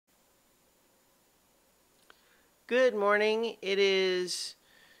Good morning. It is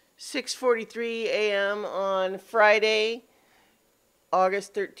 6:43 a.m. on Friday,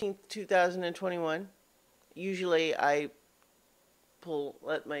 August 13th, 2021. Usually I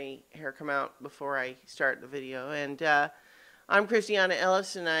let my hair come out before I start the video. And I'm Christiana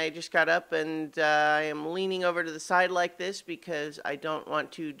Ellis, and I just got up, and I am leaning over to the side like this because I don't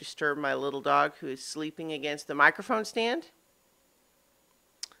want to disturb my little dog who is sleeping against the microphone stand.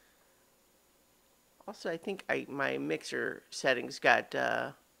 Also, I think my mixer settings got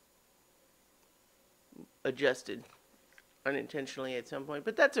adjusted unintentionally at some point,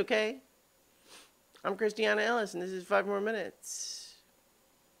 but that's okay. I'm Christiana Ellis, and this is 5 more minutes.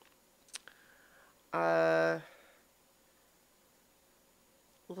 A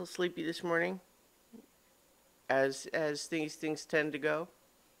little sleepy this morning, as these things tend to go.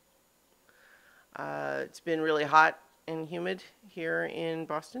 It's been really hot and humid here in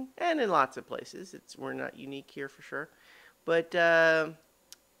Boston, and in lots of places. We're not unique here for sure, but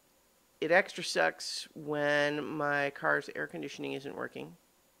it extra sucks when my car's air conditioning isn't working.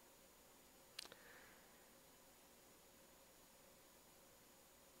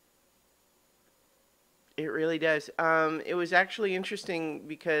 It really does. It was actually interesting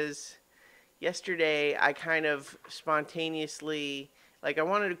because yesterday I kind of spontaneously, like, I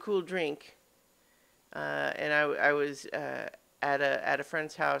wanted a cool drink, and I was at a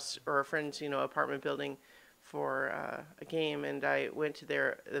friend's house, or a friend's apartment building for a game, and I went to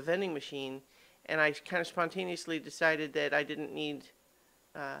the vending machine, and I kind of spontaneously decided that I didn't need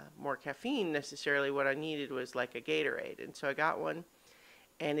more caffeine necessarily. What I needed was like a Gatorade, and so I got one,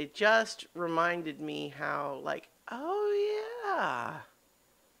 and it just reminded me how, like, oh yeah,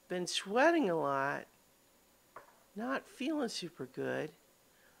 been sweating a lot, not feeling super good.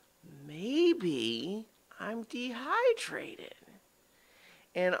 Maybe I'm dehydrated.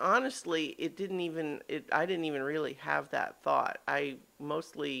 And honestly, I didn't even really have that thought. I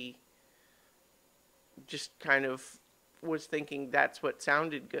mostly just kind of was thinking that's what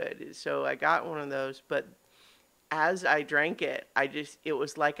sounded good. So I got one of those, but as I drank it, it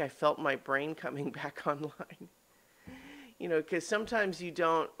was like I felt my brain coming back online. Because sometimes you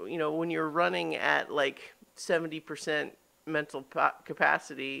don't, when you're running at like 70% mental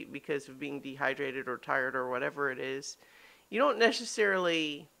capacity because of being dehydrated or tired or whatever it is, you don't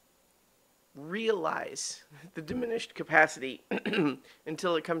necessarily realize the diminished capacity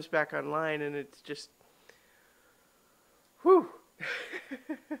until it comes back online, and it's just, whew.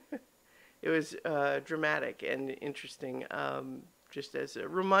 It was dramatic and interesting, just as a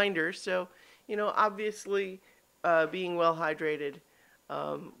reminder. So, obviously being well hydrated,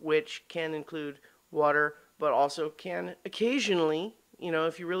 which can include water, but also can occasionally,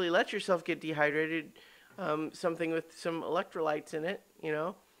 if you really let yourself get dehydrated, something with some electrolytes in it,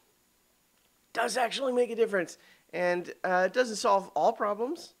 does actually make a difference. And it doesn't solve all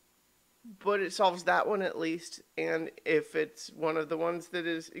problems, but it solves that one at least. And if it's one of the ones that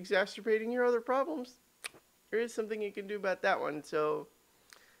is exacerbating your other problems, there is something you can do about that one. So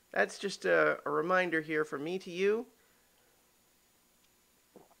that's just a reminder here from me to you.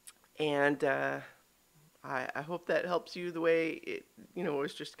 And I hope that helps you the way it,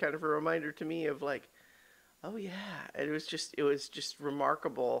 was just kind of a reminder to me of, like, oh yeah, it was just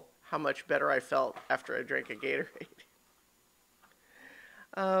remarkable how much better I felt after I drank a Gatorade.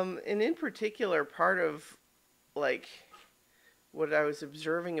 And in particular, part of, like, what I was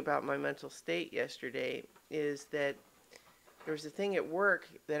observing about my mental state yesterday is that there was a thing at work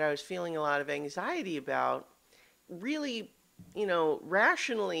that I was feeling a lot of anxiety about. Really,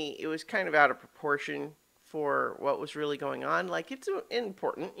 rationally, it was kind of out of proportion for what was really going on. Like, it's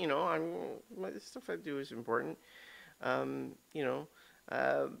important, the stuff I do is important,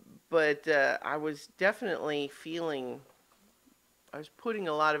 but I was definitely I was putting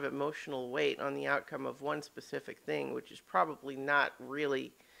a lot of emotional weight on the outcome of one specific thing, which is probably not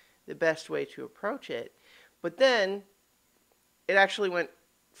really the best way to approach it. But then it actually went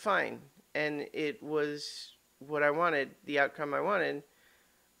fine, and it was what I wanted, the outcome I wanted.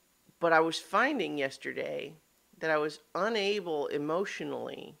 But I was finding yesterday that I was unable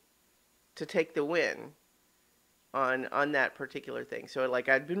emotionally to take the win on that particular thing. So, like,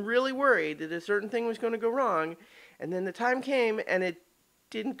 I'd been really worried that a certain thing was going to go wrong, and then the time came and it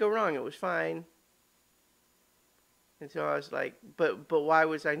didn't go wrong. It was fine. And so I was like, but why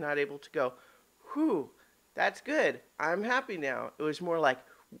was I not able to go, whew, that's good, I'm happy now? It was more like,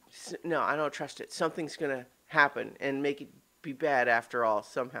 no, I don't trust it. Something's going to happen and make it be bad after all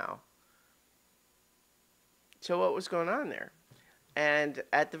somehow. So what was going on there? And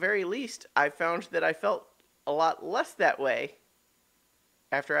at the very least, I found that I felt a lot less that way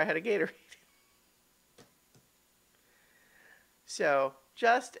after I had a Gatorade. So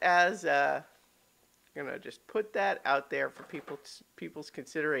just as just put that out there for people's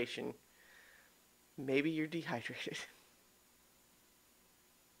consideration. Maybe you're dehydrated.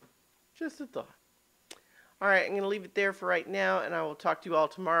 Just a thought. All right, I'm going to leave it there for right now, and I will talk to you all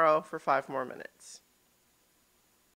tomorrow for 5 more minutes.